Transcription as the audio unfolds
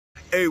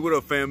Hey, what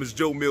up, fam? It's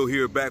Joe Mill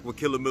here, back with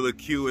Killer Miller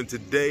Q, and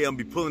today I'm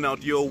gonna be pulling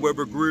out the old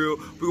Weber grill.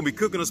 We're gonna be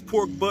cooking us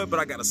pork butt, but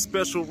I got a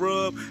special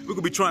rub. We're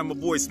gonna be trying my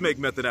boy Snake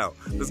method out.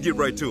 Let's get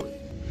right to it.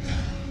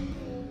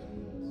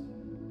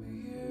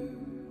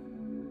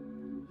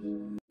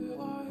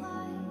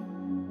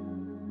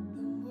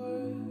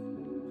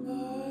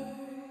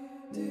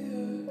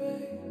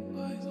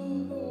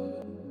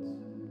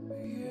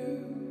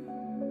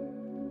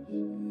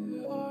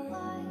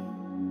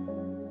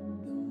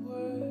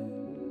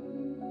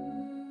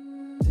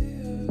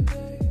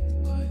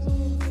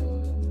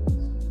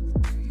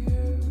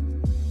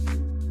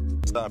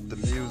 Stop the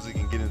music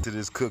and get into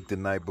this cook the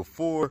night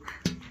before.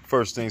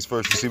 First things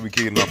first, you see we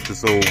kicking off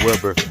this old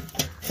Weber.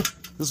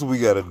 This is what we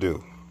gotta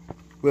do.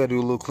 We gotta do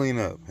a little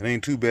cleanup. It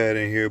ain't too bad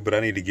in here, but I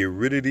need to get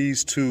rid of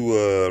these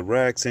two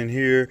racks in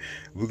here.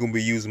 We're gonna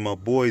be using my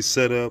boy's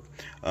setup,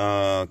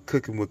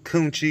 cooking with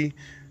Kunchi.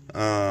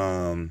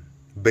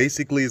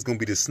 Basically, it's gonna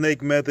be the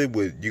Snake method.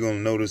 You're gonna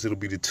notice it'll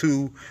be the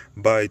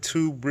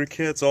 2x2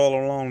 briquettes all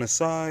along the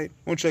side.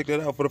 We'll check that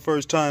out for the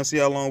first time. See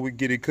how long we can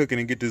get it cooking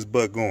and get this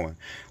butt going.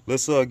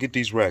 Let's get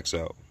these racks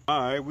out.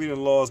 All right, we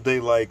done lost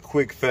daylight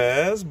quick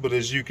fast, but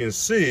as you can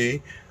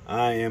see,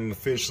 I am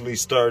officially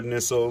starting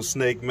this old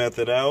Snake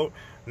method out.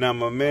 Now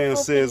my man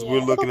says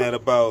we're looking at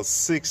about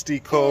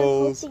 60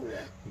 coals.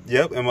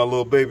 Yep, and my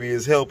little baby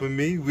is helping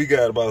me. We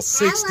got about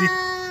 60.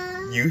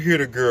 You hear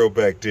the girl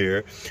back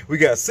there. We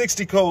got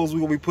 60 coals we're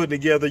gonna be putting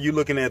together. You're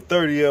looking at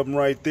 30 of them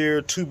right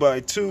there,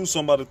 2x2. So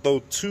I'm about to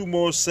throw 2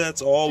 more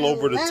sets all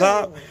over the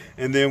top,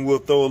 and then we'll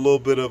throw a little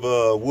bit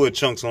of wood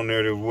chunks on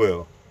there as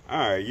well. All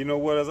right, you know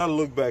what? As I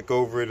look back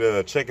over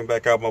it, checking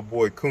back out my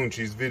boy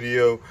Kunchi's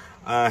video,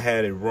 I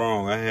had it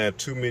wrong. I had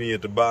too many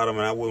at the bottom,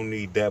 and I won't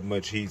need that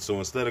much heat. So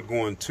instead of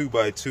going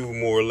 2x2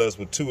 more or less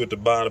with 2 at the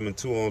bottom and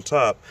 2 on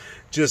top,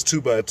 just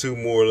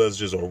 2x2 more or less,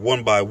 just or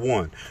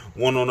 1x1.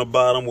 1 on the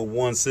bottom with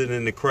 1 sitting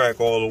in the crack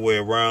all the way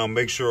around.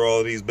 Make sure all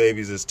of these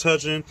babies is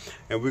touching,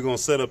 and we're gonna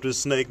set up this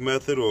Snake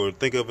method, or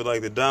think of it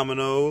like the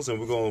dominoes, and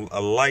we're gonna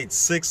light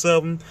 6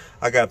 of them.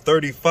 I got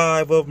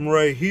 35 of them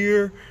right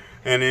here.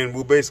 And then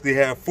we'll basically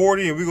have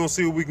 40, and we're going to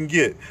see what we can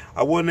get.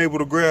 I wasn't able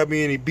to grab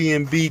me any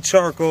B&B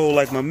charcoal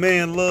like my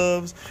man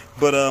loves,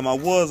 but I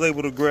was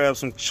able to grab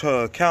some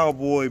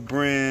Cowboy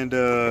brand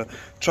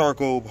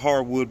charcoal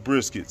hardwood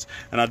briskets.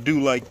 And I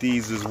do like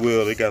these as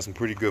well. They got some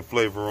pretty good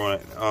flavor on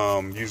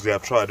it. Usually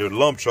I've tried their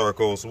lump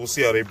charcoal, so we'll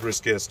see how their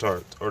briquettes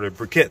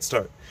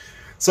start.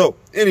 So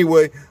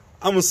anyway,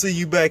 I'm going to see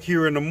you back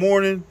here in the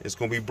morning. It's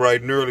going to be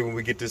bright and early when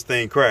we get this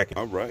thing cracking.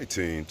 All right,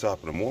 team. Top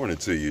of the morning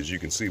to you. As you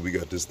can see, we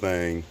got this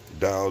thing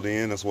dialed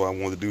in. That's why I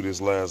wanted to do this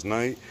last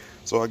night.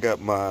 So I got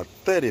my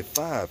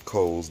 35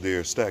 coals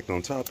there stacked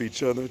on top of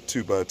each other,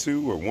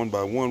 2x2 or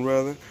 1x1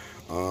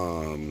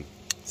 rather.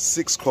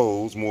 6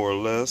 coals, more or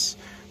less.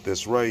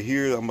 That's right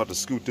here. I'm about to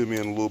scoot them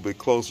in a little bit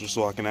closer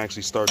so I can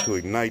actually start to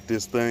ignite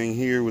this thing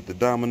here with the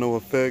domino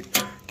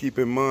effect. Keep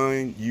in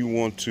mind, you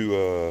want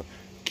to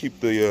keep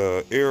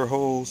the air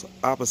holes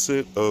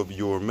opposite of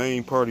your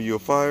main part of your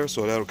fire,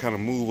 so that'll kind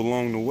of move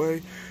along the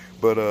way.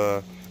 But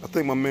I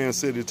think my man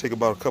said it'd take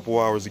about a couple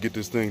hours to get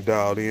this thing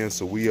dialed in,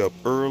 so we up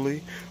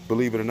early.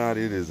 Believe it or not,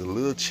 it is a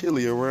little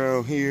chilly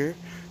around here,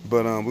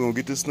 but we're gonna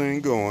get this thing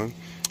going.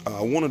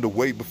 I wanted to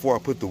wait before I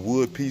put the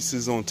wood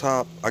pieces on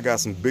top. I got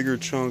some bigger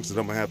chunks that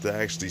I'm gonna have to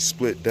actually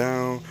split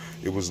down.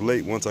 It was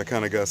late once I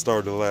kind of got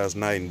started last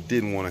night and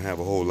didn't want to have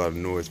a whole lot of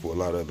noise for a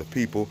lot of other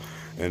people,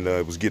 and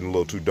it was getting a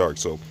little too dark,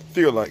 so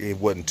feel like it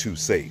wasn't too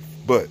safe.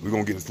 But we're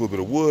gonna get this little bit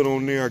of wood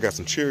on there. I got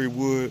some cherry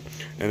wood,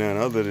 and then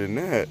other than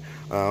that,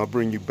 I'll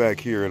bring you back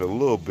here in a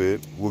little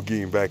bit. We'll get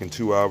him back in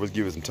 2 hours,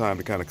 give it some time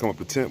to kind of come up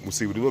to temp. We'll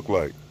see what he look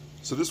like.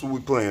 So this is what we're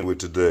playing with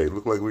today.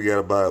 Look like we got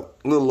about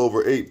a little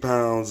over 8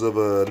 pounds of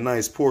a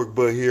nice pork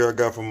butt here I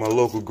got from my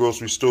local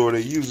grocery store.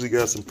 They usually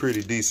got some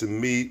pretty decent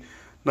meat.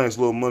 Nice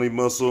little money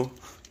muscle.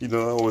 You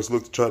know, I always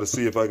look to try to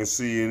see if I can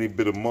see any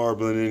bit of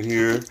marbling in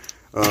here.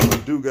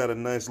 I do got a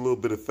nice little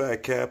bit of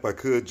fat cap. I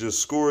could just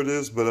score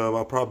this, but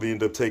I'll probably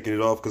end up taking it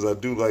off because I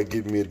do like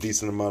giving me a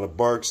decent amount of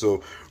bark.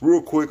 So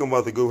real quick, I'm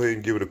about to go ahead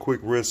and give it a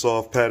quick rinse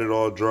off, pat it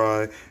all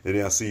dry, and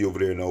then I'll see you over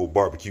there in the old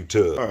barbecue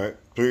tub. All right,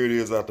 so here it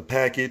is out the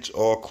package,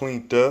 all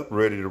cleaned up,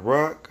 ready to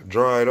rock,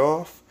 dried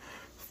off.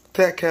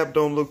 Fat cap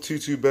don't look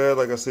too bad.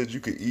 Like I said, you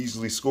could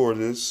easily score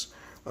this,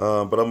 but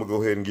I'm gonna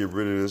go ahead and get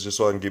rid of this just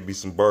so I can get me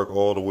some bark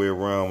all the way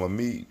around my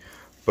meat.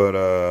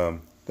 But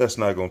that's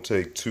not gonna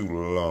take too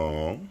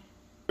long.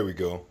 There we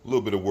go, a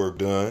little bit of work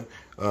done.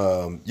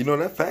 You know,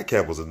 that fat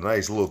cap was a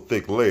nice little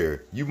thick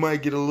layer. You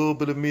might get a little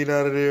bit of meat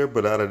out of there,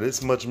 but out of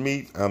this much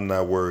meat, I'm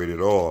not worried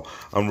at all.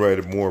 I'm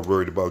more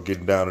worried about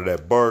getting down to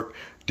that bark.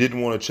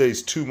 Didn't want to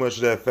chase too much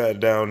of that fat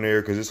down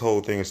there because this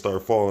whole thing will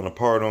start falling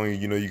apart on you.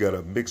 You know, you got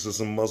a mix of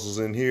some muscles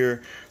in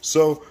here.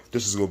 So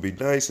this is going to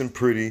be nice and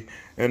pretty.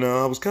 And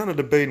I was kind of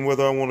debating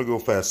whether I want to go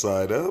fat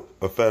side up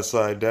or fat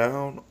side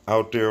down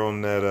out there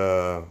on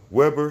that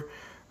Weber.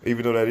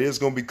 Even though that is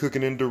going to be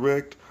cooking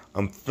indirect,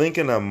 I'm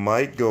thinking I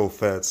might go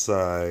fat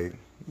side.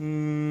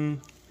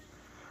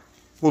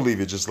 We'll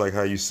leave it just like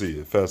how you see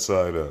it, fat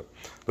side up.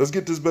 Let's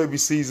get this baby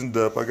seasoned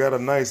up. I got a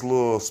nice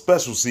little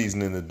special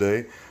seasoning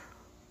today.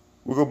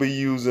 We're going to be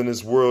using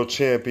this World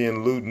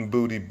Champion Lootin'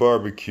 Booty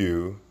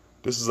Barbecue.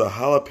 This is a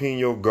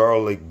jalapeno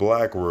garlic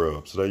black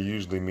rub, so that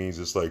usually means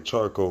it's like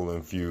charcoal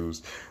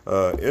infused.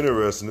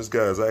 Interesting, this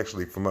guy is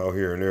actually from out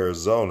here in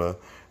Arizona,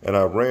 and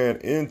I ran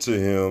into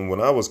him when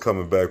I was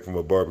coming back from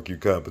a barbecue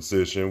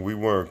competition. We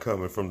weren't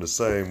coming from the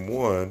same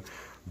one,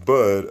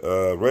 but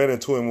ran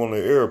into him on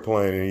the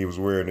airplane, and he was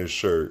wearing his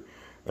shirt.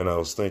 And I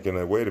was thinking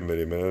that, wait a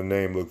minute, man, the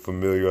name looked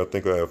familiar. I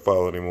think I had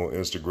followed him on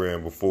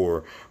Instagram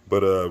before.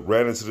 But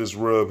ran into this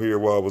rub here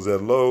while I was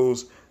at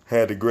Lowe's.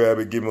 Had to grab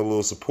it, give him a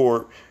little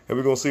support, and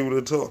we're going to see what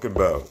they're talking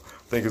about.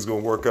 I think it's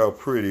going to work out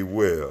pretty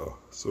well.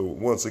 So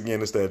once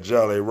again, it's that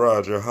Jolly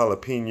Roger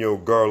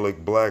jalapeno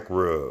garlic black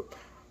rub.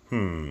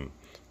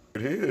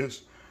 It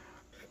is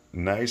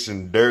nice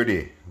and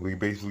dirty. We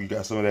basically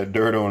got some of that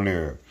dirt on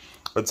there.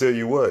 I tell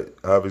you what,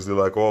 obviously,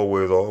 like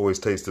always, I always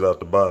taste it out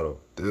the bottle.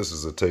 This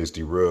is a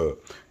tasty rub.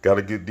 Got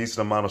to get a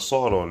decent amount of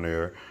salt on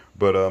there,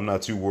 but I'm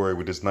not too worried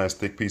with this nice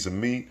thick piece of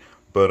meat.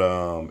 But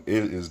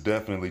it is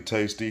definitely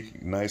tasty,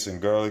 nice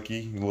and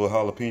garlicky. A little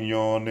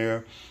jalapeno on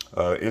there.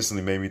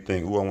 Instantly made me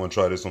think, ooh, I want to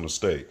try this on a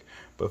steak.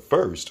 But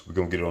first, we're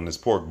going to get it on this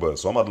pork butt.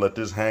 So I'm about to let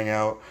this hang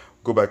out.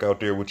 Go back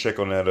out there. We'll check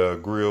on that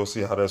grill,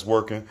 see how that's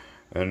working.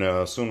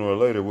 And sooner or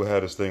later, we'll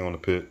have this thing on the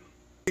pit.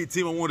 Hey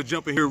team, I want to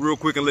jump in here real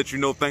quick and let you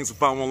know thanks for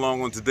following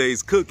along on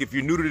today's cook. If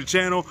you're new to the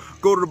channel,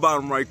 go to the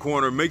bottom right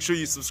corner, make sure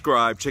you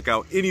subscribe, check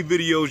out any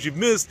videos you've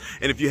missed,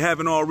 and if you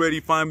haven't already,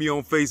 find me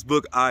on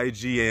Facebook,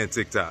 IG, and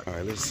TikTok. All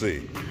right, let's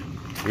see.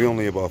 We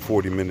only about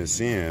 40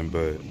 minutes in,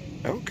 but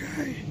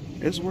okay,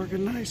 it's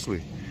working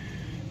nicely.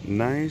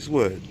 Nice,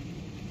 what? A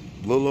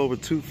little over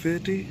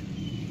 250,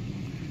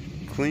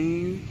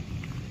 clean.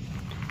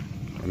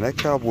 And that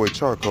cowboy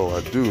charcoal, I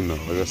do know.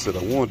 Like I said,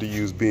 I wanted to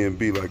use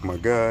B&B like my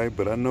guy,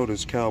 but I know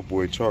this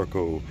cowboy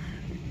charcoal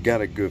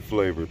got a good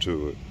flavor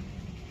to it.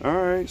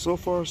 All right, so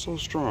far so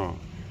strong.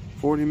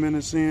 40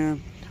 minutes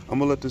in, I'm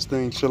gonna let this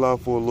thing chill out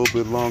for a little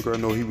bit longer. I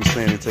know he was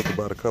saying it take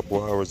about a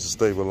couple hours to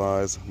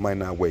stabilize. Might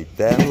not wait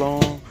that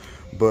long,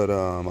 but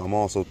I'm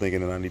also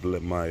thinking that I need to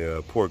let my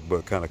pork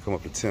butt kind of come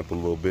up to temp a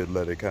little bit,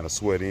 let it kind of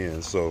sweat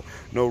in. So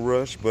no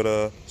rush,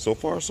 but so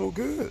far so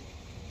good.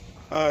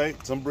 All right,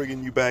 so I'm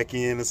bringing you back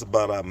in. It's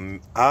about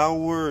an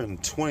hour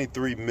and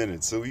 23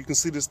 minutes. So you can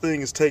see this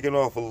thing is taking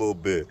off a little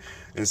bit.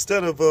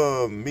 Instead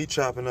of me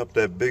chopping up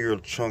that bigger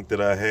chunk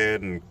that I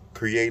had and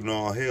creating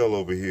all hell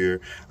over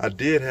here, I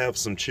did have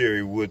some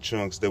cherry wood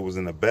chunks that was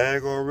in a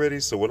bag already.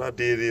 So what I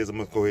did is I'm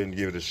gonna go ahead and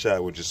give it a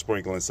shot with just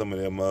sprinkling some of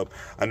them up.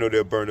 I know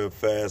they'll burn up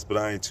fast, but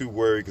I ain't too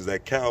worried because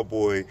that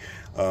cowboy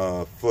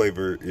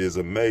flavor is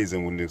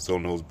amazing when it's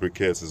on those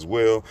briquettes as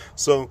well.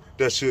 So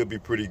that should be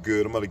pretty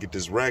good. I'm gonna get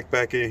this rack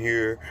back in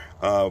here.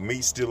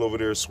 Meat still over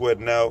there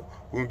sweating out.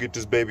 We're gonna get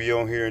this baby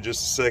on here in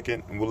just a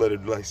second, and we'll let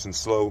it nice and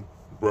slow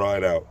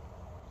ride out.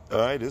 All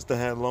right, this done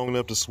had long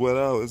enough to sweat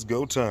out. It's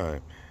go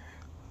time.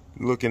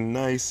 Looking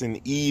nice and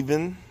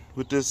even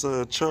with this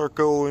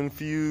charcoal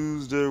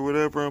infused or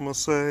whatever I'm gonna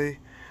say,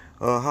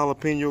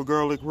 jalapeno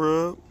garlic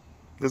rub.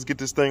 Let's get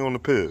this thing on the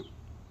pit.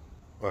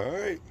 All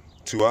right,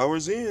 2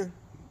 hours in,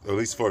 at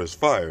least for this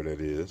fire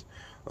that is.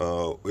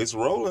 It's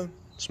rolling.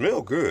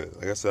 Smell good.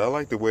 Like I said, I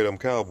like the way them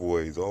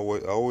cowboys. I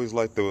always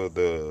like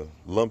the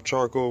lump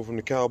charcoal from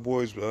the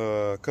Cowboys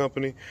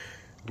company.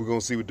 We're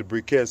gonna see what the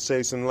briquette's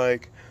tasting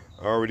like.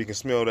 I already can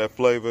smell that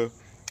flavor.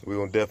 We're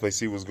going to definitely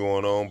see what's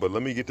going on. But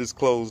let me get this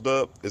closed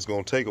up. It's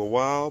going to take a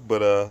while,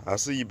 but I'll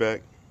see you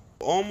back.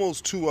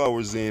 Almost 2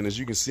 hours in. As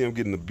you can see, I'm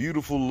getting a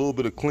beautiful little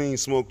bit of clean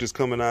smoke that's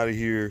coming out of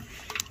here.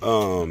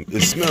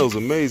 It smells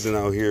amazing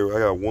out here. I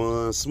got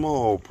one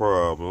small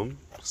problem.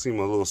 See,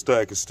 my little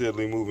stack is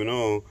steadily moving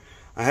on.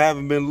 I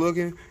haven't been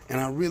looking,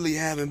 and I really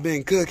haven't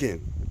been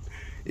cooking.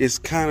 It's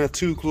kind of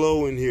too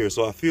low in here,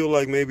 so I feel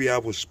like maybe I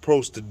was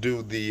supposed to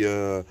do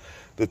the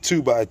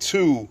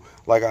 2x2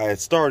 like I had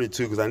started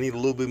to, because I need a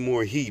little bit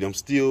more heat. I'm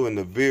still in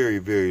the very,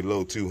 very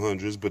low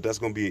 200s, but that's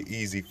going to be an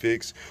easy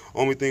fix.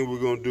 Only thing we're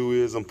going to do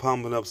is I'm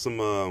pumping up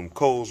some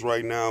coals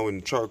right now in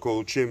the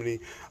charcoal chimney.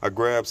 I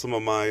grabbed some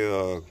of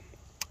my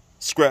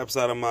scraps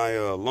out of my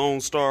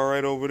Lone Star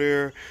right over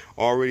there.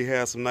 Already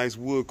have some nice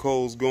wood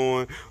coals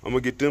going. I'm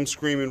gonna get them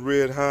screaming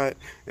red hot,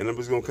 and I'm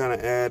just gonna kind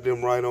of add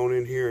them right on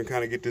in here and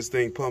kind of get this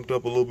thing pumped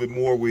up a little bit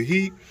more with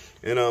heat.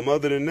 And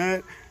other than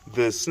that,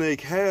 the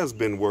snake has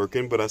been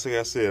working, but like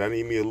I said, I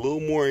need me a little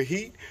more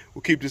heat.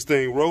 We'll keep this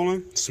thing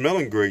rolling.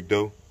 Smelling great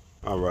though.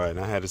 All right, and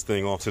I had this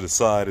thing off to the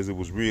side as it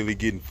was really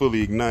getting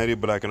fully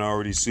ignited, but I can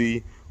already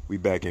see we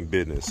back in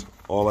business.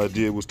 All I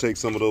did was take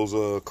some of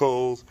those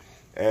coals,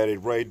 add it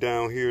right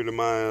down here to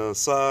my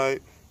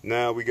side.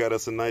 Now we got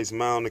us a nice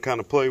mound to kind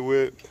of play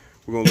with.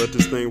 We're gonna let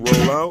this thing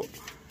roll out,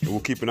 and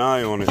we'll keep an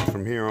eye on it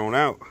from here on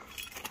out.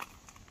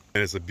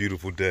 And it's a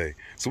beautiful day.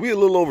 So we a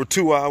little over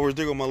 2 hours.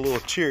 There go my little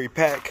cherry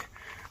pack.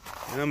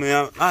 And I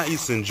mean, I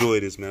used to enjoy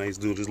this, man. I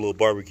used to do this little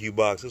barbecue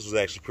box. This was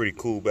actually pretty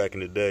cool back in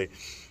the day.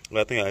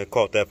 I think I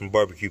caught that from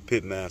Barbecue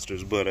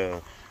Pitmasters. But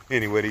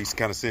anyway, they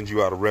kind of send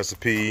you out a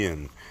recipe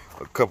and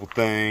a couple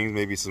things,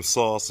 maybe some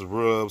sauce, a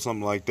rub,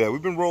 something like that.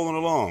 We've been rolling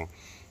along.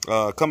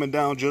 Coming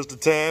down just a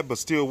tad, but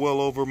still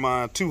well over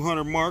my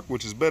 200 mark,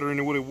 which is better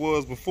than what it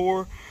was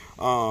before.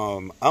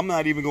 I'm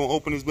not even going to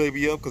open this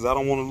baby up because I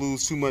don't want to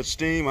lose too much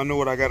steam. I know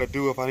what I got to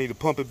do if I need to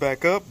pump it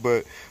back up,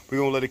 but we're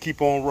going to let it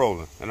keep on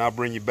rolling. And I'll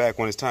bring you back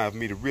when it's time for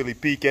me to really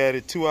peek at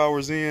it. 2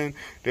 hours in,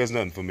 there's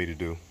nothing for me to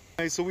do.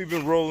 Okay, so we've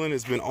been rolling.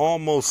 It's been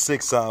almost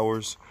 6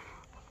 hours.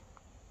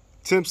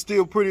 Temp's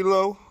still pretty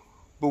low,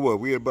 but what?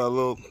 We at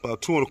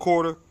about 2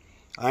 1/4.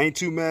 I ain't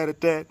too mad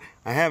at that.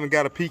 I haven't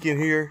got a peek in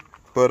here,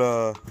 but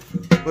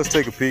let's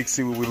take a peek,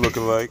 see what we're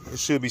looking like. It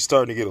should be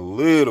starting to get a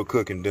little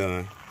cooking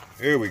done.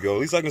 There we go. At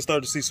least I can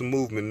start to see some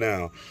movement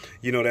now.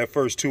 You know, that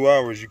first 2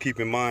 hours, you keep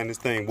in mind this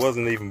thing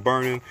wasn't even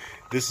burning.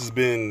 This has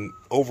been,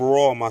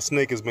 overall, my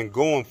snake has been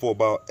going for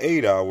about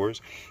 8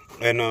 hours.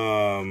 And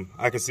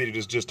I can see that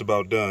it's just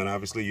about done.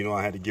 Obviously, you know,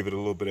 I had to give it a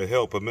little bit of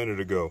help a minute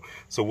ago.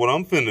 So what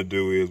I'm finna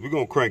do is we're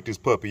going to crank this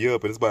puppy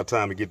up, and it's about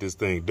time to get this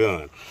thing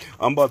done.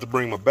 I'm about to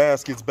bring my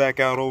baskets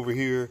back out over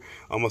here.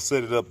 I'm going to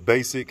set it up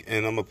basic,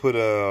 and I'm going to put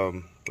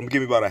I'm going to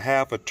give me about a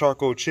half a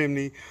charcoal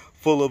chimney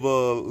full of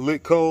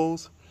lit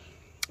coals.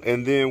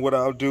 And then what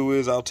I'll do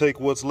is I'll take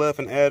what's left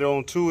and add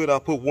on to it. I'll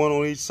put one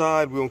on each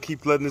side. We're going to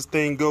keep letting this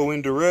thing go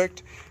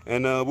indirect,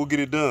 and we'll get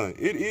it done.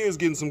 It is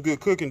getting some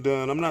good cooking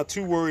done. I'm not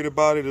too worried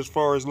about it as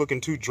far as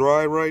looking too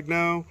dry right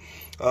now.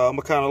 I'm going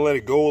to kind of let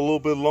it go a little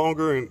bit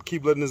longer and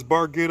keep letting this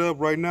bark get up.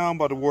 Right now, I'm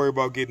about to worry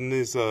about getting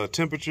this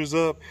temperatures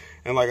up.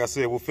 And like I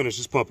said, we'll finish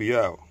this puppy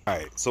out. All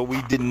right, so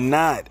we did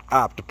not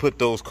opt to put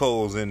those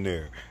coals in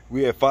there.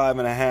 We had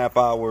 5.5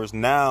 hours.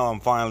 Now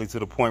I'm finally to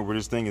the point where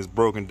this thing is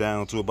broken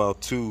down to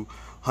about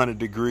 200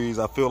 degrees.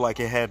 I feel like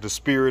it had the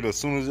spirit. As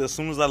soon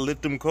as I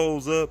lit them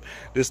coals up,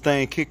 this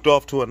thing kicked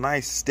off to a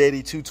nice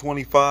steady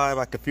 225.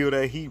 I could feel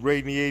that heat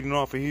radiating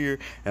off of here,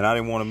 and I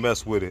didn't want to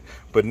mess with it.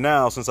 But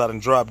now, since I done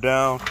dropped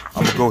down,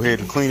 I'm gonna go ahead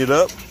and clean it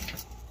up.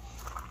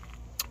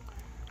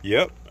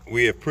 Yep,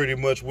 we have pretty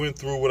much went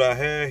through what I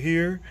had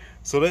here.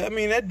 So that, I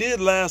mean, that did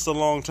last a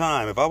long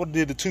time. If I would have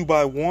did the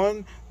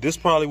 2x1, this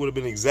probably would have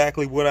been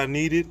exactly what I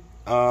needed.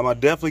 I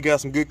definitely got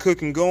some good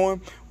cooking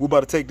going. We're about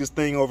to take this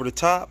thing over the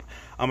top.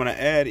 I'm going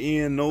to add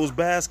in those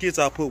baskets.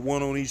 I'll put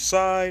one on each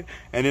side,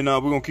 and then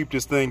we're going to keep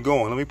this thing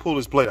going. Let me pull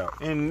this plate out.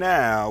 And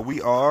now we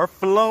are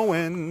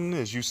flowing.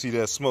 As you see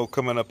that smoke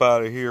coming up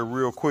out of here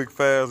real quick,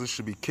 fast. It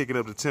should be kicking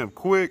up the temp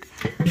quick.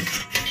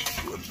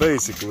 But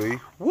basically,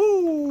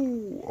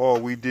 woo, all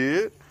we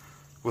did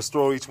was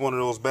throw each one of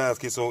those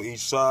baskets on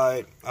each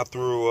side. I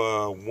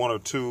threw 1 or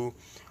 2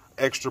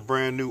 extra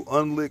brand new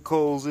unlit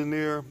coals in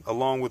there,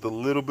 along with a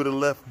little bit of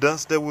left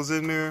dust that was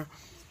in there.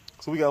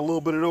 So we got a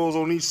little bit of those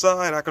on each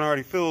side. I can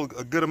already feel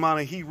a good amount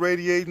of heat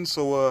radiating,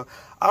 so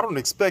I don't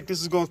expect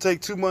this is going to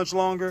take too much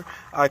longer.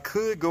 I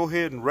could go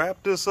ahead and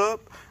wrap this up,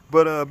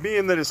 but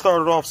being that it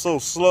started off so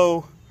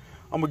slow,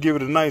 I'm going to give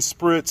it a nice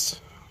spritz,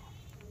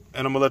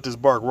 and I'm going to let this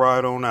bark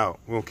ride on out.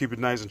 We're going to keep it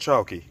nice and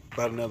chalky.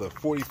 About another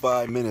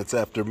 45 minutes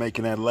after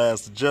making that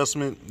last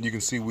adjustment, you can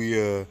see we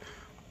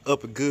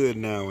up good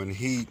now in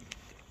heat.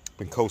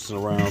 Been coasting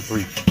around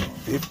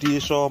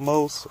 350-ish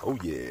almost. Oh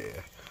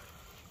yeah.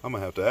 I'm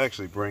gonna have to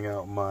actually bring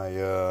out my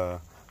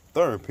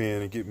therm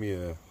pen and get me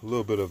a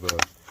little bit of a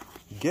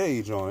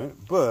gauge on it.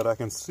 But I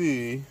can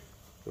see,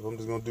 if I'm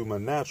just gonna do my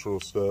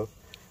natural stuff,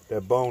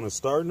 that bone is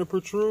starting to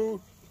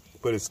protrude,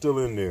 but it's still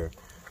in there.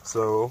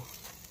 So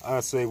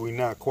I say we're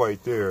not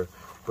quite there,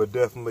 but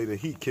definitely the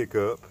heat kick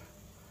up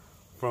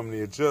from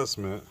the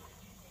adjustment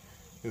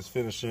is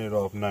finishing it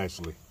off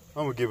nicely.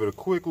 I'm gonna give it a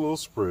quick little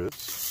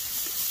spritz.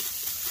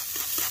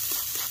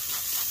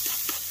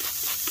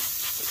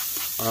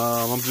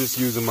 I'm just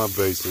using my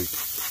basic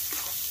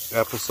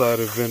apple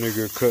cider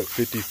vinegar cut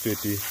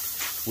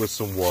 50-50 with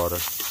some water.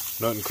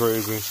 Nothing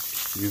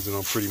crazy. Using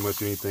on pretty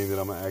much anything that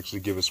I'm gonna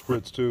actually give a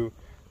spritz to.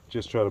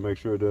 Just try to make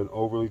sure it doesn't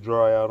overly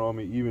dry out on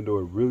me, even though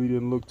it really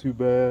didn't look too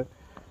bad.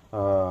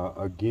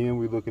 Again,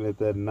 we're looking at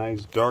that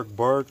nice dark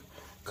bark.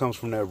 Comes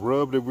from that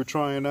rub that we're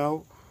trying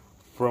out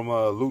from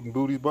Loot &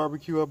 Booty's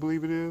barbecue, I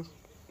believe it is.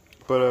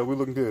 But we're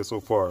looking good so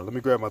far. Let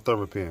me grab my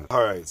thermal pen.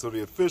 All right, so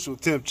the official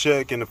temp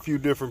check in a few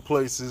different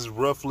places,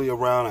 roughly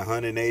around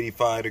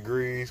 185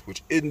 degrees,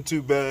 which isn't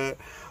too bad.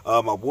 I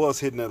was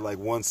hitting at like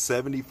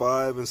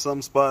 175 in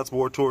some spots,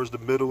 more towards the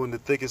middle and the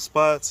thickest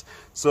spots.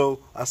 So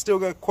I still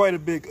got quite a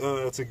bit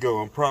to go.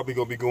 I'm probably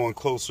going to be going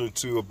closer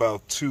to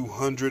about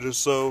 200 or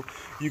so.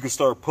 You can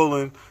start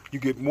pulling. You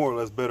get more or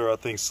less better, I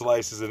think,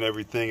 slices and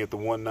everything at the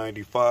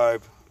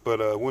 195.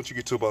 But once you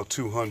get to about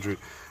 200,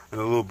 and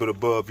a little bit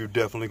above, you're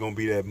definitely going to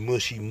be that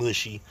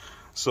mushy.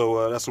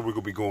 So that's what we're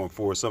going to be going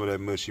for, some of that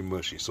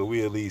mushy. So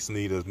we at least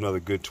need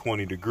another good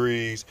 20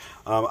 degrees.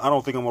 I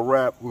don't think I'm going to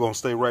wrap. We're going to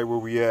stay right where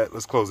we at.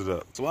 Let's close it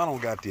up. So I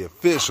don't got the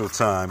official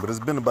time, but it's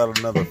been about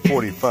another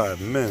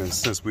 45 minutes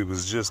since we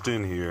was just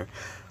in here.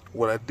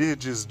 What I did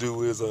just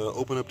do is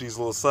open up these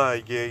little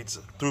side gates,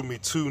 threw me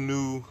 2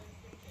 new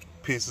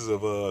pieces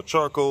of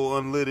charcoal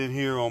unlit in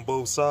here on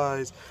both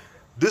sides.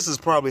 This is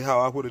probably how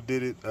I would have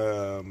did it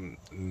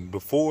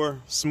before.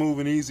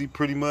 Smooth and easy,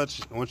 pretty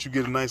much. Once you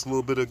get a nice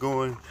little bit of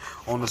going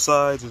on the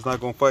sides, it's not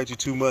going to fight you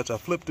too much. I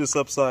flipped this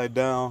upside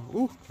down.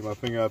 Ooh, get my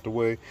finger out the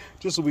way,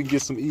 just so we can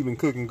get some even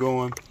cooking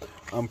going.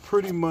 I'm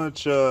pretty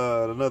much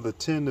another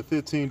 10 to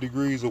 15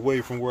 degrees away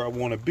from where I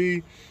want to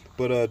be,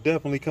 but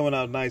definitely coming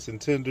out nice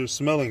and tender.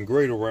 Smelling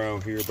great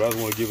around here, but I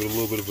just want to give it a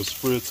little bit of a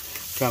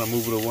spritz, kind of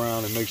move it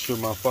around and make sure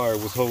my fire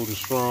was holding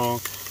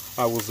strong.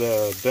 I was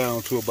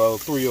down to about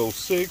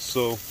 306,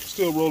 so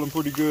still rolling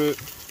pretty good.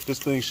 This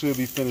thing should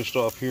be finished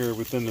off here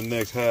within the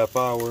next half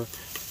hour,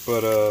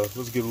 but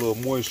let's get a little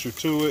moisture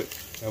to it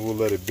and we'll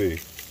let it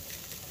be.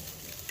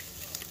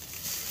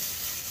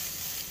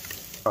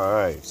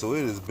 Alright, so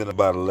it has been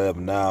about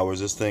 11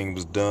 hours. This thing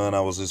was done. I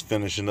was just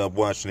finishing up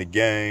watching the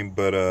game,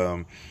 but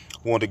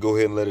wanted to go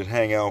ahead and let it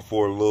hang out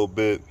for a little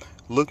bit.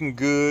 Looking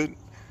good.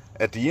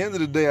 At the end of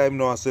the day, even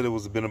though I said it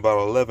was been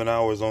about 11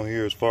 hours on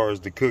here as far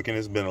as the cooking,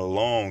 it's been a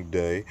long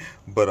day,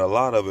 but a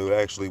lot of it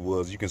actually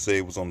was, you can say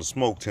it was on the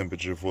smoke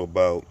temperature for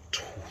about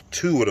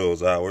 2 of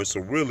those hours.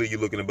 So really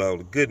you're looking about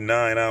a good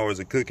 9 hours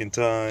of cooking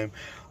time.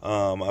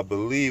 I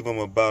believe I'm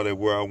about at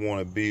where I want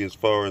to be as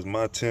far as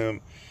my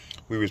temp.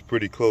 We was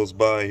pretty close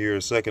by here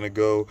a second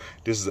ago.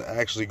 This is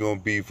actually going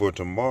to be for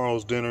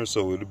tomorrow's dinner,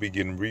 so it'll be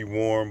getting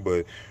rewarmed,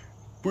 but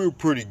we're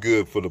pretty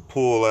good for the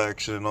pull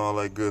action and all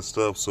that good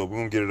stuff, so we're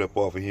gonna get it up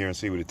off of here and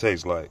see what it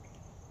tastes like.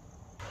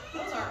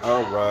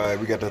 All right,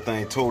 we got that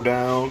thing towed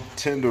down,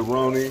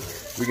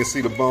 tenderoni. We can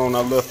see the bone.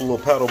 I left a little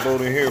paddle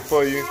boat in here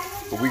for you,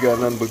 but we got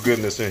nothing but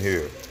goodness in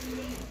here.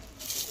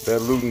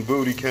 That lootin'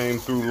 booty came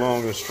through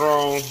long and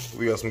strong.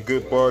 We got some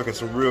good bark and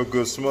some real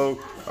good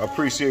smoke. I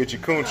appreciate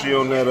your Coochie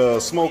on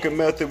that smoking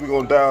method. We're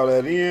gonna dial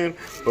that in,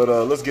 but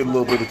let's get a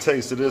little bit of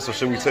taste of this, or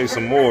should we taste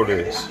some more of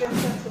this?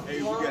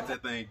 Hey, we got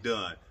that thing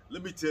done.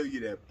 Let me tell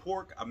you that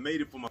pork, I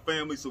made it for my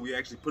family, so we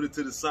actually put it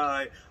to the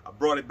side. I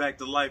brought it back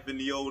to life in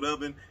the old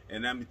oven,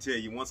 and let me tell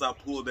you, once I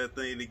pulled that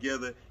thing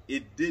together,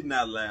 it did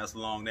not last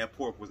long. That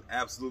pork was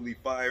absolutely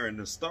fire, and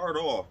to start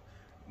off,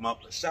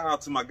 shout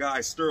out to my guy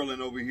Sterling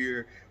over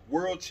here,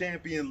 world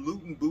champion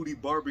Lootin' Booty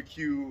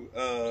Barbecue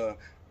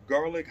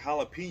garlic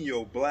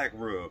jalapeno black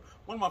rub.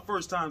 One of my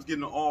first times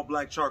getting an all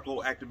black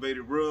charcoal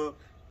activated rub.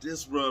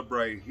 This rub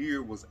right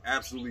here was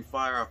absolutely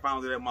fire. I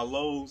found it at my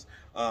Lowe's.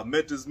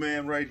 Met this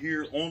man right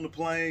here on the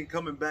plane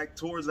coming back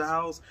towards the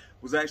house.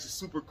 Was actually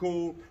super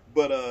cool.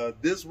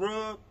 But this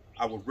rub,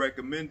 I would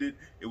recommend it.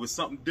 It was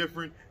something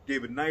different.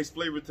 Gave a nice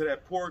flavor to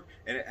that pork,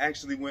 and it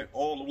actually went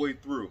all the way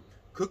through.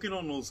 Cooking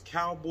on those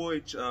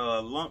cowboy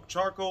lump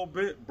charcoal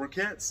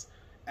briquettes,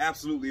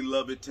 absolutely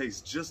love it.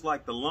 Tastes just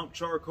like the lump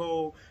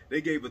charcoal.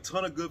 They gave a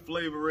ton of good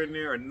flavor in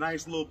there. A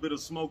nice little bit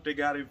of smoke they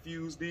got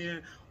infused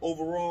in.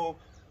 Overall,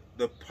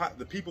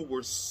 the people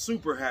were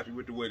super happy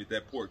with the way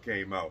that pork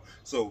came out.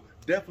 So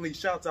definitely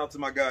shouts out to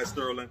my guy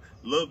Sterling.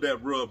 Love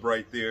that rub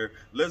right there.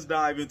 Let's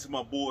dive into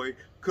my boy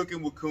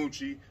cooking with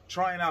Coochie,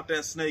 trying out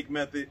that snake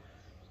method.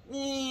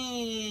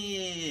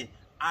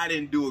 I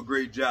didn't do a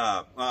great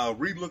job.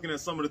 Re-looking at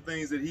some of the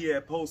things that he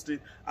had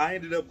posted, I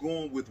ended up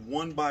going with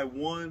 1 by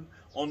 1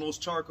 on those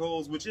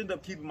charcoals, which ended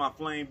up keeping my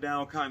flame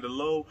down kind of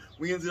low.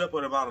 We ended up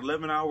at about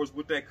 11 hours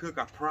with that cook.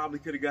 I probably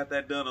could have got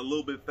that done a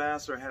little bit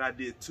faster had I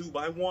did 2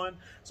 by 1.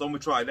 So I'm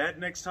gonna try that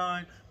next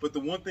time. But the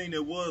one thing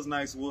that was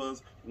nice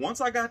was, once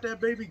I got that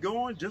baby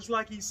going, just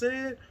like he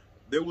said,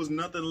 there was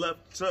nothing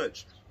left to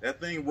touch. That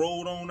thing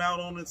rolled on out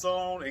on its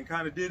own and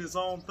kind of did its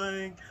own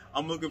thing.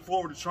 I'm looking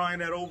forward to trying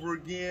that over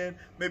again.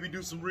 Maybe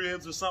do some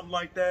ribs or something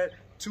like that.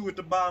 2 at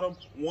the bottom,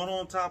 1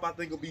 on top. I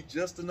think will be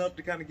just enough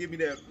to kind of give me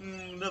that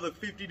another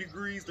 50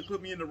 degrees to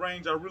put me in the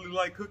range I really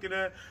like cooking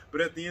at. But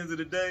at the end of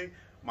the day,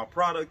 my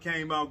product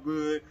came out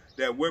good.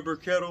 That Weber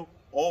Kettle,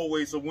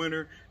 always a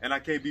winner, and I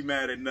can't be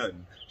mad at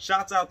nothing.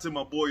 Shouts out to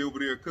my boy over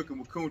there cooking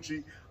with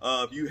Coochie.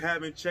 If you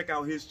haven't, check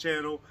out his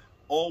channel.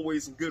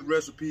 Always some good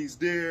recipes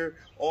there.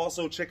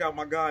 Also check out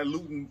my guy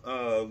Lootin'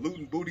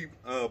 Booty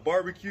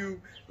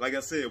Barbecue. Like I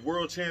said,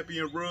 world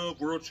champion rub,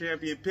 world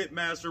champion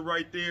pitmaster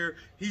right there.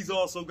 He's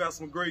also got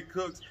some great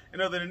cooks.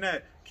 And other than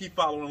that, keep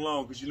following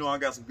along, because you know I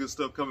got some good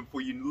stuff coming for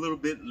you a little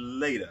bit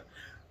later.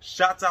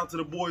 Shouts out to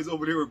the boys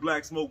over there at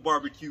Black Smoke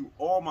Barbecue,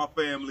 all my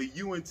family,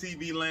 you in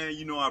TV land,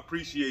 you know I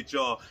appreciate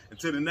y'all.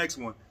 Until the next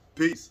one,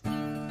 peace.